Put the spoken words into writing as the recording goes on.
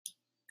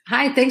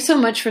Hi, thanks so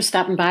much for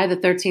stopping by the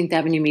 13th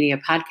Avenue Media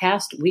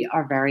podcast. We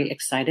are very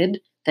excited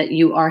that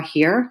you are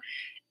here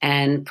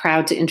and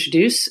proud to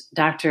introduce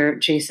Dr.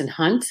 Jason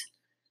Hunt,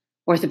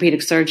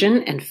 orthopedic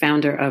surgeon and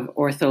founder of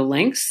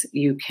OrthoLinks.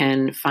 You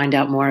can find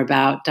out more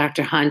about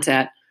Dr. Hunt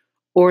at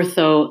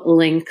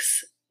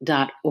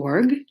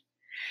OrthoLinks.org.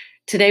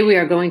 Today we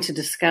are going to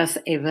discuss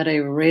a very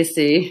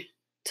racy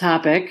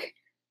topic,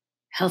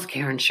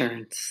 healthcare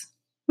insurance.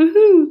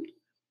 Woohoo!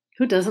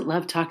 Who doesn't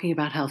love talking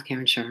about healthcare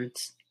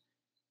insurance?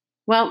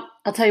 Well,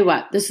 I'll tell you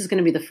what, this is going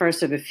to be the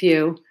first of a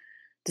few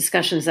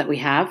discussions that we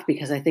have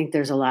because I think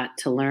there's a lot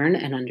to learn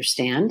and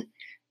understand.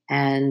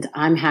 And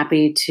I'm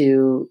happy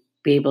to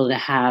be able to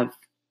have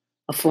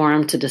a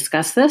forum to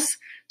discuss this.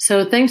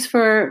 So thanks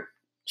for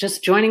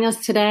just joining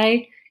us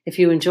today. If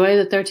you enjoy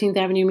the 13th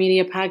Avenue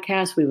Media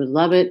podcast, we would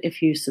love it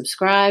if you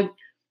subscribe.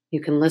 You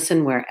can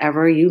listen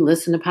wherever you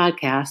listen to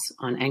podcasts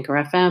on Anchor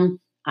FM,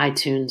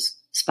 iTunes,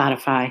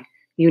 Spotify,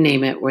 you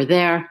name it, we're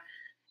there.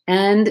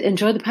 And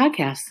enjoy the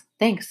podcast.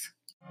 Thanks.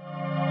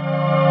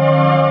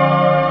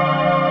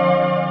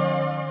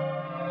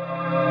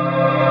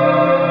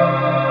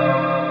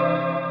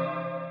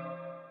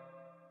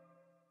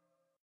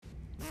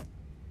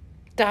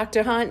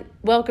 Dr. Hunt,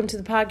 welcome to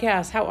the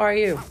podcast. How are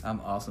you? I'm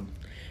awesome.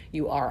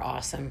 You are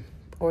awesome.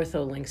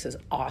 OrthoLinks is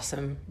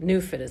awesome.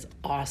 NewFit is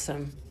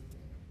awesome.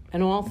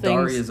 And all things.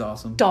 Dari is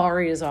awesome.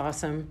 Dari is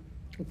awesome.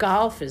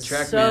 Golf is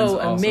so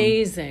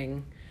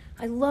amazing.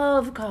 I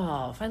love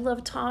golf. I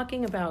love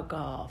talking about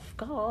golf.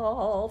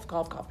 Golf.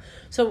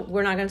 So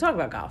we're not going to talk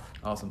about golf.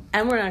 Awesome.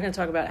 And we're not going to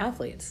talk about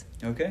athletes.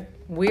 Okay.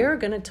 We're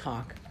going to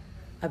talk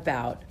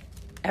about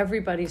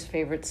everybody's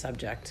favorite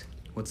subject.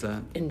 What's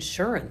that?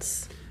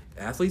 Insurance.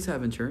 Athletes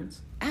have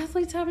insurance?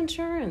 Athletes have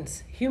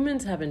insurance.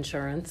 Humans have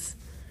insurance.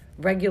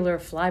 Regular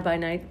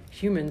fly-by-night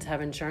humans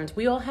have insurance.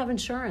 We all have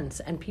insurance,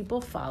 and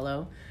people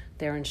follow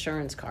their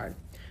insurance card.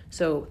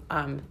 So,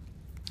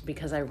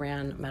 because I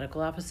ran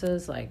medical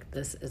offices,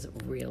 this is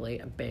really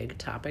a big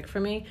topic for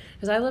me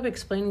because I love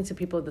explaining to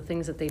people the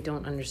things that they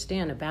don't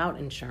understand about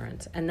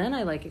insurance. And then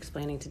I like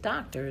explaining to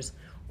doctors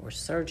or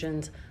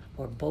surgeons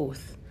or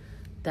both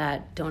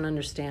that don't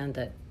understand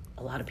that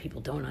a lot of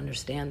people don't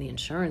understand the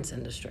insurance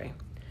industry.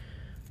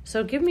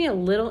 So give me a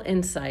little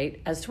insight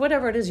as to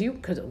whatever it is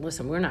because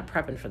listen, we're not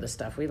prepping for this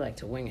stuff. We like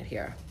to wing it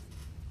here.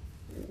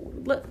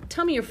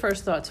 Tell me your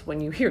first thoughts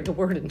when you hear the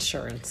word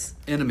insurance.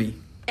 Enemy.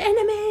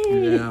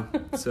 Yeah.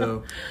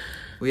 So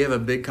we have a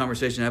big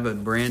conversation. I have a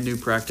brand new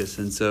practice.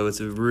 And so it's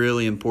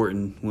really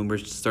important when we're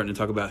starting to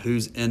talk about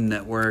who's in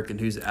network and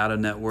who's out of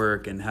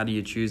network and how do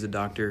you choose a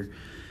doctor.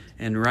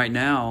 And right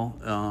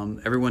now,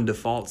 everyone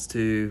defaults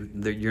to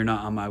that you're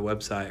not on my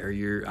website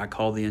or I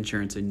call the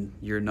insurance and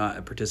you're not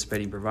a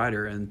participating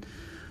provider. And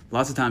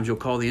lots of times you'll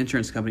call the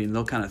insurance company and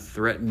they'll kind of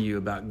threaten you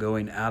about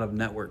going out of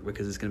network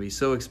because it's going to be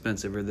so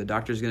expensive or the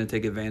doctor's going to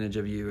take advantage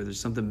of you or there's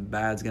something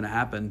bad's going to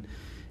happen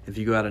if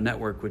you go out of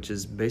network, which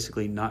is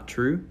basically not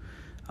true.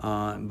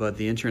 But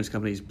the insurance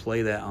companies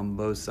play that on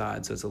both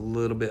sides. So it's a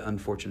little bit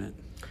unfortunate.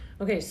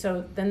 Okay,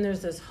 so then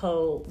there's this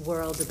whole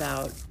world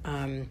about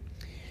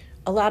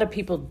a lot of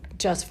people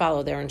just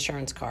follow their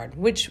insurance card,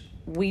 which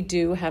we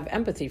do have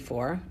empathy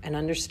for and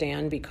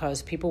understand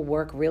because people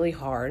work really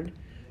hard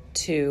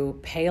to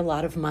pay a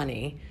lot of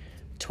money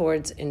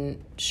towards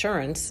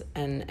insurance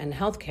and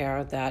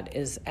healthcare that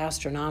is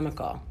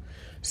astronomical.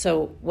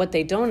 So what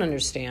they don't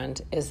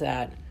understand is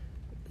that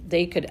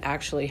they could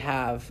actually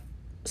have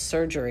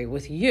surgery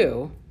with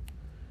you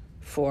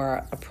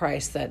for a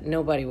price that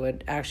nobody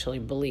would actually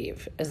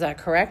believe. Is that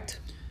correct?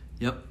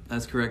 Yep,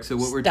 that's correct. So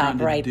what we're trying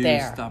to do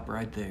is stop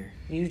right there.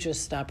 You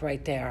just stop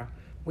right there.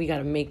 We got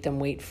to make them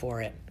wait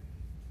for it.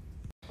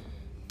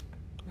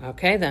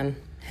 Okay, then.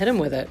 Hit them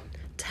with it.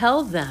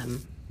 Tell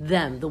them,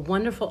 the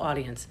wonderful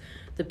audience,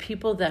 the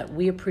people that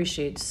we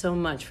appreciate so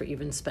much for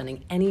even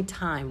spending any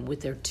time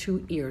with their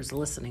two ears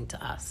listening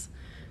to us.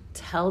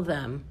 Tell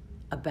them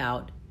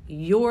about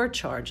your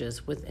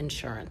charges with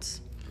insurance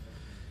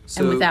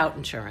and without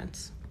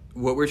insurance.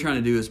 What we're trying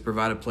to do is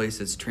provide a place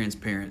that's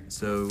transparent.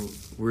 So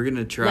we're going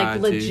to try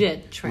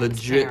legit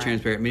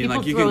transparent. Meaning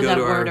people you can go that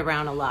to word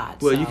around a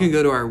lot. Well, you can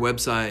go to our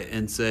website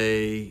and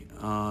say,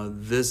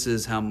 this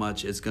is how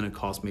much it's going to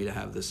cost me to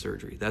have this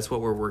surgery. That's what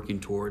we're working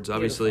towards.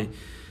 Obviously,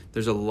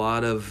 there's a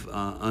lot of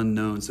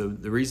unknowns. So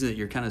the reason that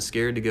you're kind of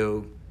scared to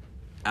go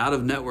out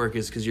of network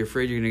is because you're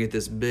afraid you're going to get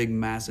this big,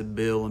 massive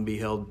bill and be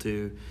held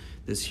to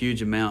this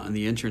huge amount, and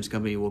the insurance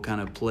company will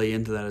kind of play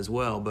into that as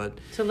well. But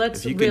so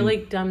let's really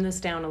dumb this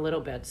down a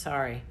little bit.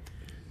 Sorry,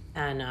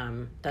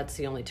 and that's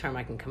the only term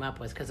I can come up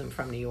with because I'm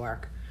from New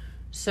York.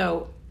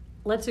 So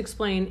let's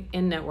explain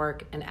in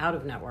network and out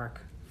of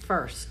network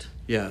first.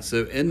 Yeah,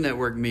 so in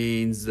network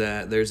means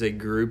that there's a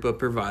group of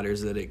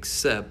providers that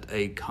accept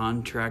a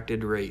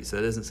contracted rate. So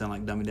that doesn't sound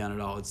like dumbing down at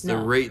all. It's the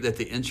rate that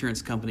the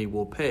insurance company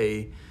will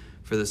pay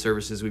for the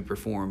services we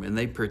perform, and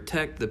they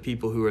protect the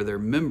people who are their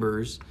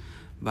members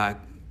by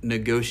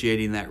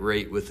negotiating that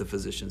rate with the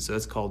physician. So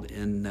that's called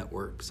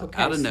in-network. So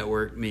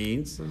out-of-network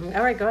means...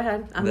 All right, go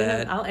ahead.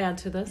 I'll add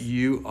to this.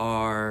 You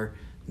are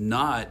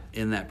not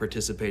in that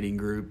participating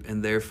group,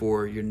 and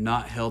therefore you're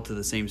not held to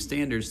the same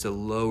standards to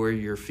lower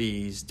your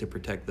fees to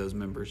protect those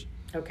members.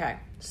 Okay,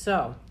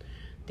 so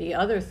the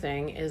other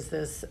thing is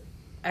this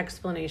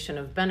explanation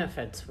of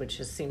benefits,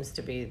 which seems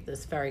to be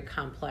this very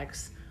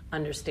complex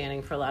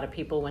understanding for a lot of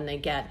people when they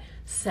get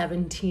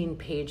 17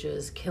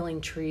 pages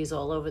killing trees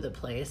all over the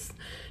place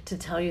to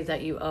tell you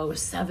that you owe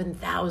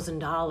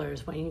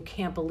 $7,000 when you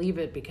can't believe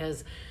it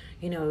because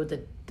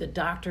the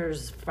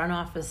doctor's front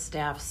office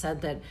staff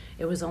said that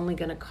it was only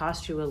going to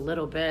cost you a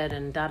little bit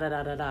and da da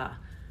da da da.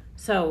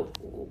 So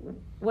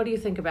what do you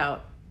think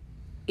about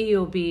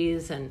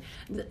EOBs? And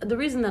the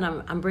reason that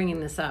I'm bringing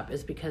this up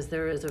is because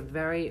there is a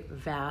very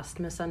vast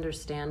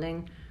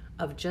misunderstanding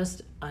of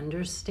just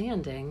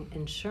understanding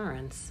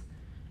insurance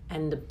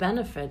and the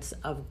benefits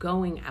of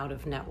going out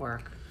of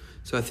network.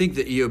 So I think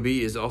the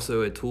EOB is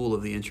also a tool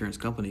of the insurance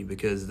company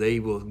because they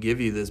will give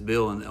you this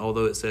bill, and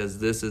although it says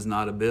this is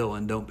not a bill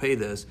and don't pay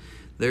this,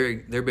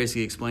 they're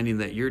basically explaining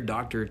that your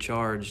doctor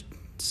charged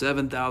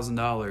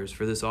 $7,000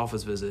 for this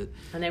office visit.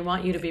 And they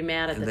want you to be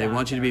mad at the doctor. They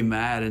want you to be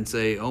mad and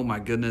say, oh my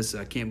goodness,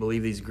 I can't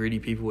believe these greedy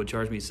people would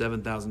charge me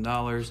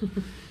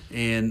 $7,000.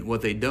 And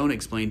what they don't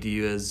explain to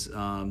you is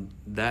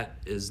that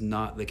is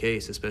not the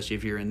case, especially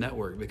if you're in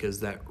network, because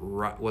that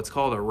what's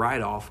called a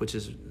write-off, which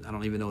is, I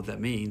don't even know what that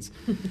means.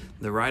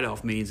 The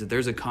write-off means that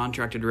there's a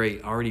contracted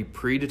rate already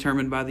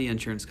predetermined by the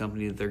insurance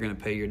company that they're going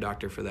to pay your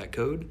doctor for that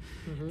code.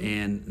 Mm-hmm.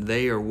 And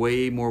they are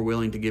way more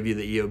willing to give you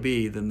the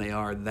EOB than they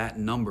are that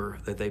number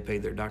that they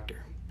paid their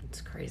doctor.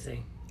 It's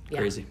crazy. Yeah,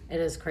 crazy.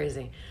 It is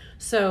crazy.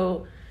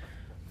 So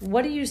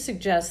what do you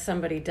suggest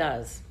somebody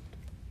does?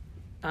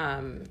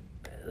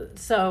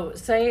 So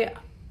say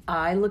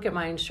I look at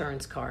my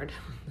insurance card,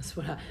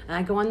 and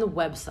I go on the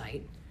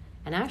website,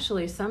 and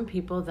actually some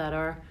people that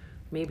are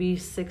maybe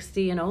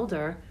 60 and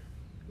older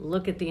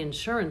look at the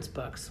insurance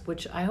books,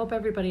 which I hope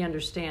everybody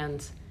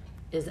understands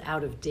is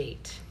out of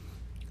date.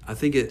 I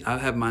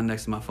have mine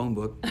next to my phone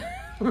book.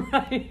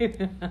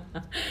 Right.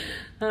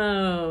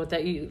 Oh,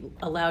 that you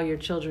allow your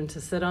children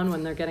to sit on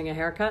when they're getting a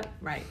haircut?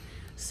 Right.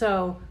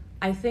 So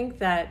I think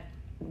that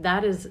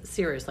is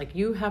serious. Like,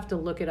 you have to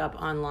look it up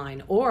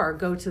online or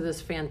go to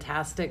this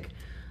fantastic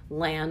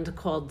land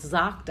called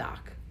ZocDoc,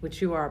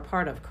 which you are a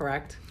part of,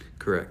 correct?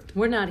 Correct.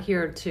 We're not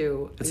here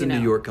to... It's a New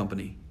York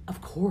company.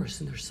 Of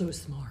course, and they're so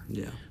smart.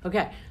 Yeah.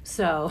 Okay,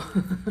 so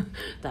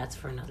that's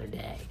for another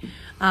day.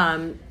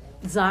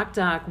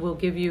 ZocDoc will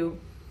give you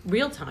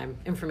real-time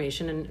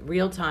information and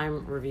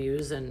real-time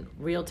reviews and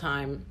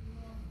real-time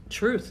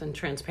truth and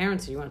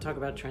transparency. You want to talk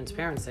about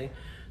transparency.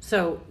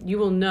 So you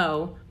will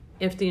know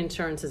if the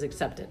insurance is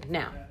accepted.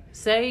 Now,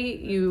 say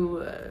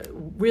you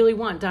really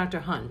want Dr.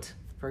 Hunt,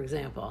 for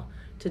example,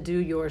 to do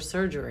your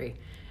surgery,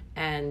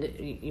 and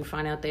you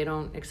find out they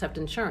don't accept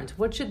insurance.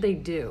 What should they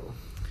do?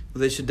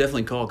 Well, they should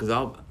definitely call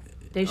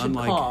They should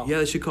call. Yeah,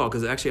 they should call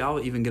because actually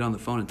I'll even get on the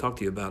phone and talk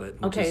to you about it.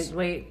 Okay,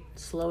 wait,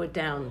 slow it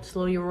down,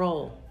 slow your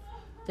roll.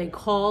 They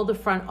call the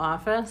front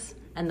office,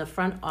 and the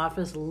front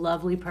office,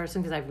 lovely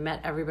person, because I've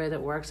met everybody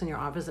that works in your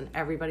office, and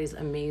everybody's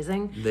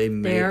amazing.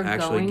 They're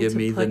actually give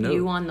me the note. They're going to put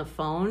you on the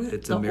phone.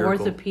 It's a miracle.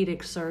 The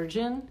orthopedic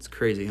surgeon. It's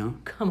crazy, huh?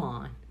 Come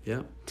on.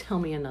 Yep. Tell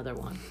me another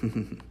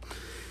one.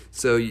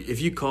 So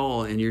if you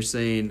call and you're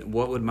saying,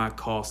 what would my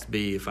cost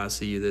be if I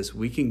see you this,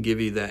 we can give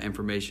you that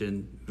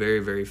information very,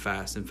 very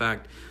fast. In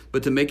fact,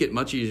 but to make it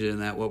much easier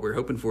than that, what we're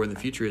hoping for in the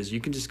future is you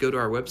can just go to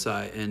our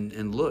website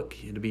and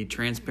look. It'll be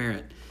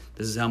transparent.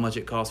 This is how much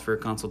it costs for a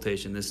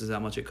consultation. This is how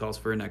much it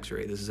costs for an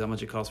x-ray. This is how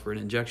much it costs for an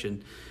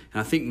injection.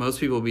 And I think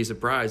most people will be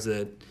surprised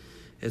that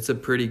it's a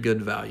pretty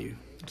good value.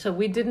 So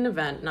we did an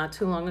event not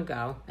too long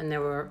ago, and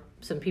there were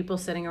some people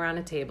sitting around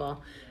a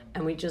table,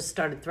 and we just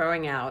started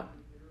throwing out,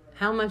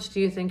 how much do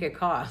you think it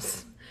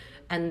costs?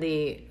 And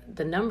the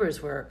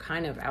numbers were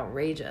kind of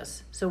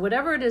outrageous. So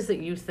whatever it is that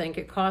you think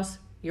it costs,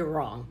 you're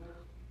wrong.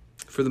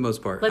 For the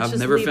most part. I've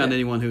never found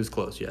anyone who's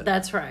close yet.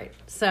 That's right.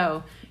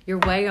 So you're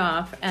way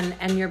off,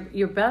 and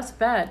your best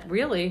bet,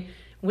 really,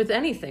 with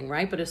anything,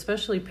 right? But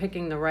especially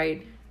picking the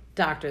right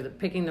doctor,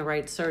 picking the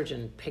right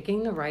surgeon,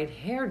 picking the right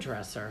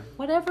hairdresser,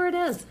 whatever it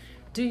is,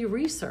 do your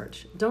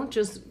research. Don't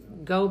just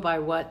go by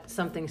what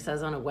something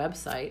says on a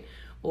website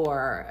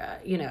or,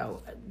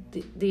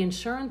 the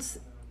insurance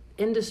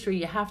industry,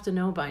 you have to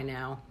know by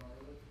now,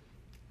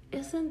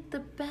 isn't the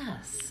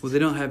best. Well, they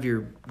don't have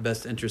your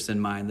best interest in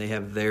mind. They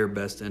have their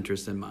best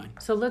interest in mind.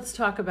 So let's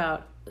talk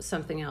about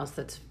something else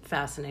that's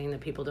fascinating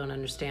that people don't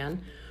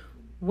understand.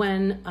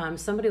 When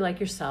somebody like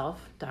yourself,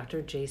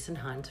 Dr. Jason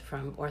Hunt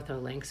from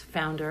OrthoLinks,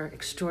 founder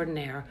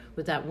extraordinaire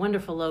with that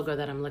wonderful logo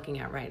that I'm looking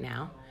at right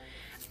now,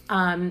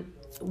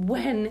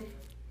 when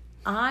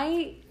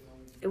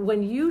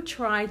you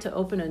try to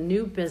open a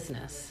new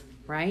business,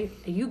 right,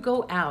 you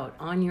go out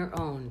on your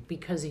own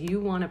because you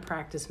want to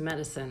practice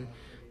medicine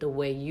the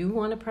way you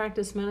want to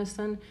practice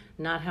medicine,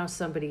 not how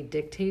somebody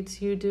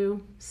dictates you do.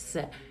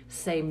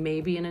 Say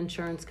maybe an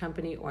insurance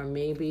company or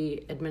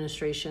maybe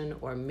administration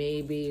or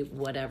maybe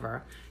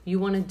whatever. You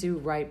want to do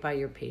right by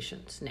your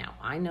patients. Now,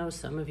 I know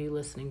some of you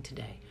listening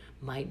today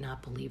might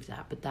not believe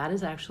that, but that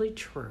is actually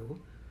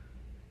true.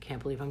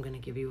 can't believe I'm going to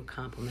give you a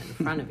compliment in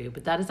front of you,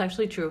 but that is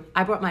actually true.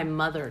 I brought my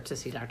mother to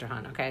see Dr.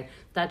 Hunt, okay?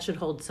 That should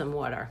hold some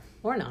water.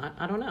 Or not,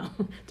 I don't know.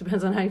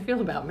 Depends on how you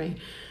feel about me.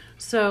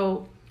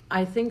 So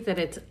I think that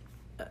it's,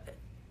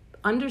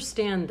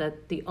 understand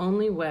that the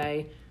only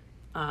way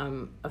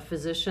a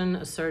physician,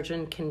 a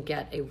surgeon can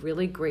get a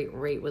really great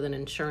rate with an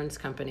insurance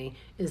company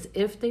is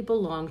if they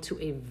belong to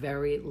a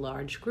very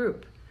large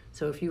group.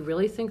 So if you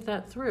really think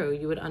that through,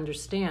 you would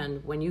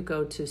understand when you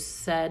go to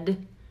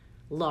said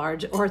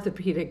large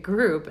orthopedic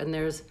group and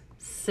there's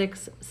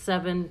 6,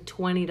 7,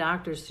 20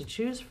 doctors to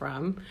choose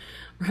from,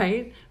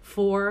 right?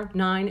 4,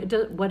 9,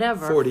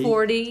 whatever,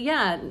 40,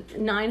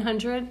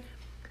 900.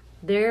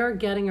 They're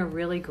getting a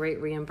really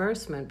great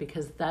reimbursement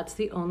because that's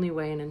the only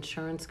way an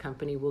insurance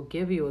company will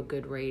give you a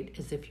good rate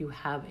is if you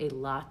have a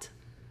lot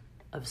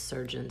of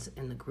surgeons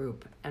in the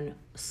group. And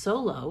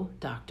solo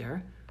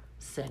doctor,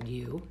 said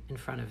you in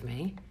front of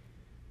me,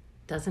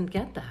 doesn't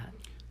get that.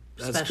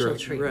 That's special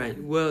correct. treatment.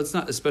 Right. Well, it's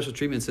not a special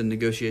treatment. It's a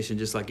negotiation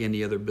just like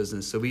any other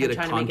business. So we get a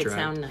contract. I'm trying to make it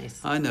sound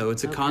nice. I know.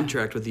 It's a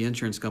contract with the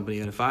insurance company.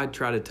 And if I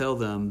try to tell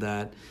them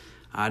that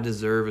I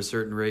deserve a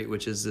certain rate,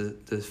 which is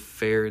the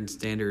fair and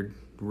standard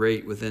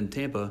rate within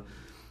Tampa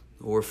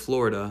or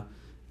Florida,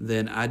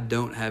 then I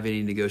don't have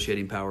any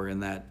negotiating power in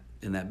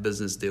that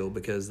business deal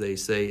because they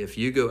say if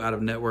you go out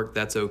of network,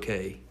 that's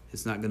okay.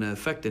 It's not going to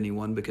affect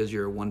anyone because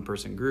you're a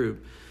one-person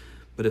group.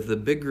 But if the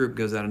big group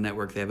goes out of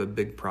network, they have a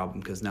big problem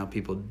because now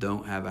people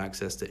don't have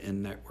access to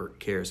in-network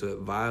care. So it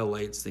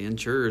violates the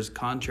insurer's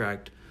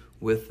contract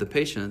with the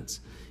patients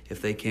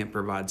if they can't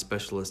provide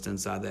specialists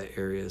inside that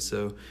area.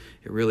 So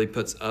it really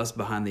puts us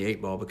behind the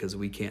 8 ball because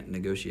we can't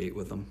negotiate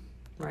with them.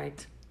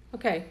 Right.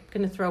 Okay,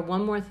 going to throw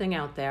one more thing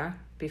out there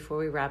before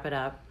we wrap it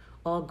up.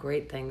 All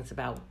great things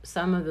about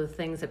some of the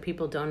things that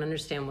people don't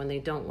understand when they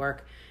don't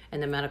work in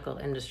the medical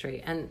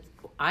industry. And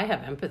I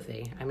have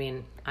empathy. I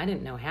mean, I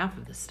didn't know half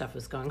of this stuff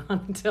was going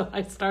on until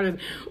I started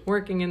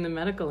working in the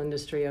medical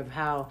industry of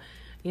how,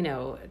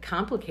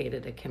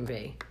 complicated it can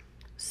be.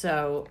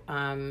 So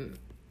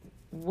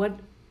what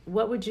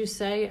would you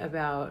say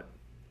about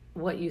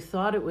what you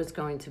thought it was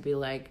going to be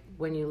like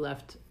when you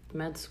left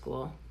med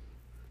school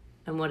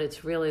and what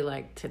it's really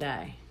like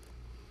today?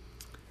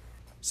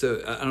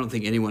 So I don't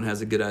think anyone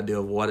has a good idea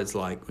of what it's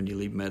like when you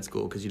leave med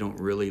school because you don't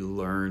really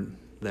learn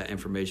that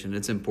information.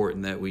 It's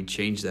important that we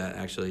change that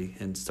actually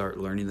and start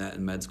learning that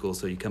in med school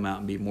so you come out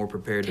and be more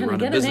prepared to run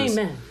a business.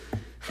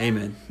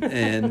 Amen.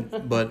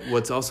 But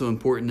what's also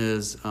important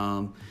is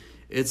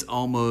it's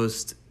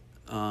almost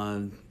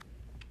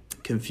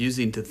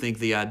confusing to think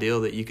the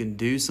ideal that you can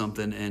do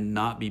something and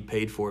not be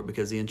paid for it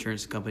because the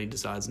insurance company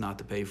decides not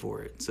to pay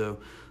for it. So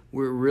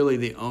we're really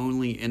the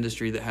only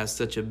industry that has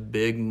such a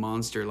big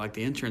monster like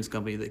the insurance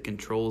company that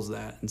controls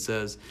that and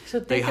says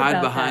they hide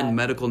behind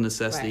medical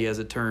necessity as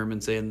a term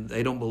and saying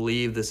they don't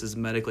believe this is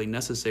medically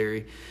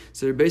necessary.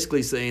 So they're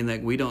basically saying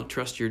that we don't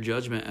trust your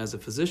judgment as a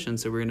physician,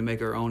 so we're going to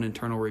make our own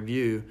internal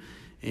review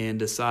and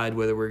decide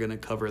whether we're going to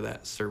cover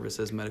that service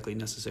as medically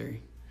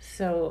necessary.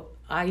 So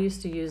I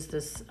used to use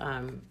this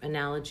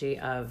analogy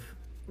of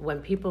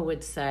when people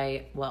would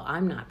say, well,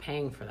 I'm not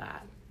paying for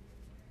that.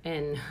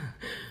 And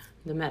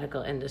the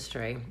medical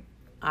industry,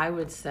 I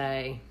would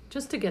say,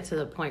 just to get to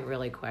the point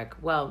really quick,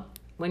 well,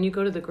 when you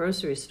go to the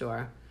grocery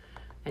store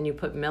and you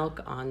put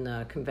milk on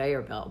the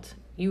conveyor belt,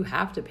 you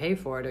have to pay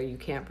for it or you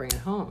can't bring it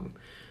home.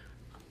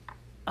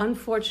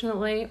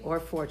 Unfortunately or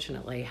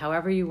fortunately,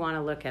 however you want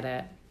to look at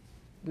it,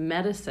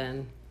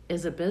 medicine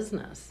is a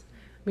business.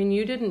 I mean,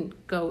 you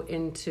didn't go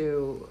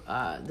into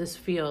this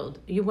field.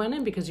 You went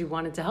in because you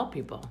wanted to help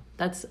people.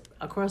 That's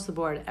across the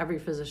board, every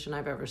physician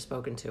I've ever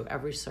spoken to,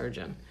 every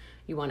surgeon.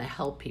 You want to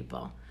help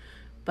people.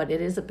 But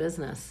it is a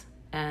business.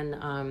 And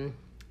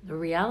the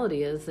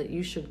reality is that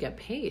you should get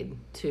paid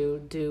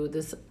to do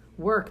this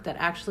work that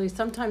actually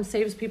sometimes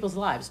saves people's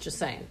lives. Just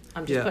saying.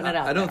 I'm just putting it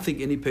out there. I don't think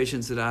any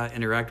patients that I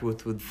interact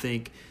with would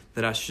think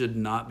that I should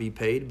not be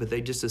paid, but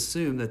they just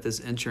assume that this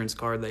insurance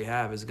card they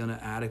have is going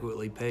to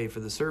adequately pay for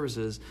the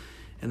services.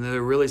 And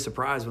they're really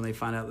surprised when they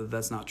find out that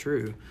that's not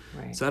true.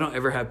 Right. So I don't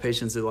ever have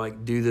patients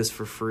that do this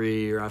for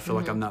free or I feel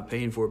like I'm not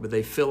paying for it, but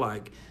they feel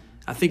like,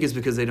 I think it's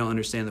because they don't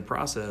understand the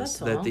process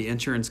that the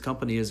insurance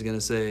company is going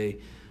to say,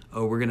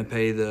 oh, we're going to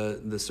pay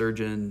the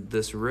surgeon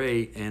this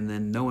rate, and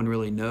then no one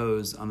really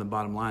knows on the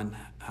bottom line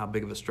how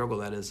big of a struggle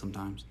that is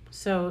sometimes.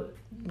 So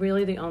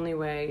really the only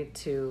way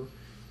to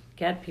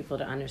get people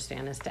to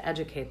understand is to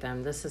educate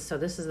them. This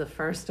is the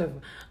first of,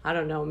 I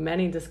don't know,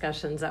 many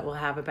discussions that we'll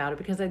have about it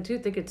because I do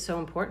think it's so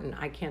important.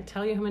 I can't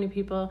tell you how many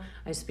people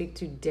I speak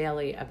to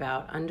daily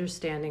about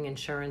understanding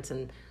insurance,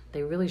 and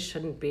they really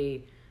shouldn't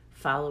be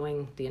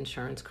following the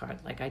insurance card.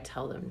 Like I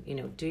tell them,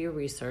 do your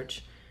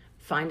research,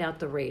 find out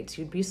the rates.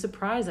 You'd be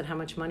surprised at how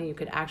much money you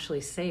could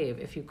actually save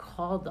if you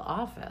called the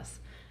office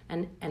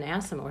and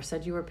asked them or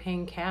said you were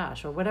paying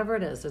cash or whatever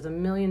it is. There's a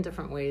million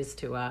different ways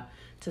to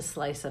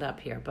slice it up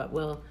here, but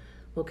we'll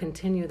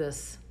continue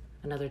this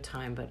another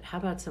time. But how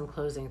about some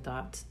closing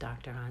thoughts,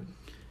 Dr. Hunt?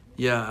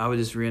 Yeah, I would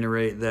just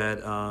reiterate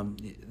that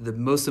the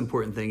most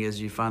important thing is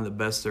you find the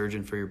best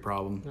surgeon for your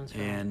problem. That's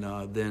right.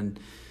 And then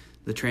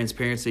the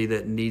transparency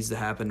that needs to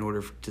happen in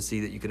order to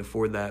see that you can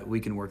afford that, we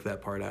can work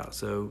that part out.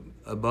 So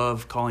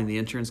above calling the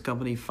insurance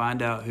company,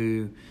 find out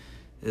who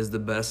is the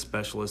best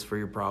specialist for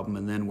your problem,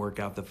 and then work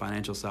out the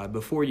financial side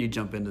before you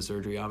jump into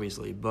surgery,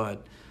 obviously.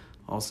 But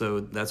also,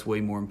 that's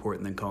way more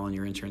important than calling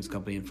your insurance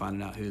company and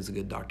finding out who's a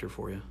good doctor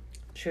for you.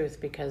 Truth,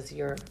 because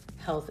your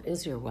health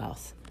is your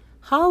wealth.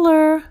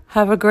 Holler!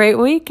 Have a great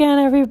weekend,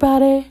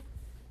 everybody.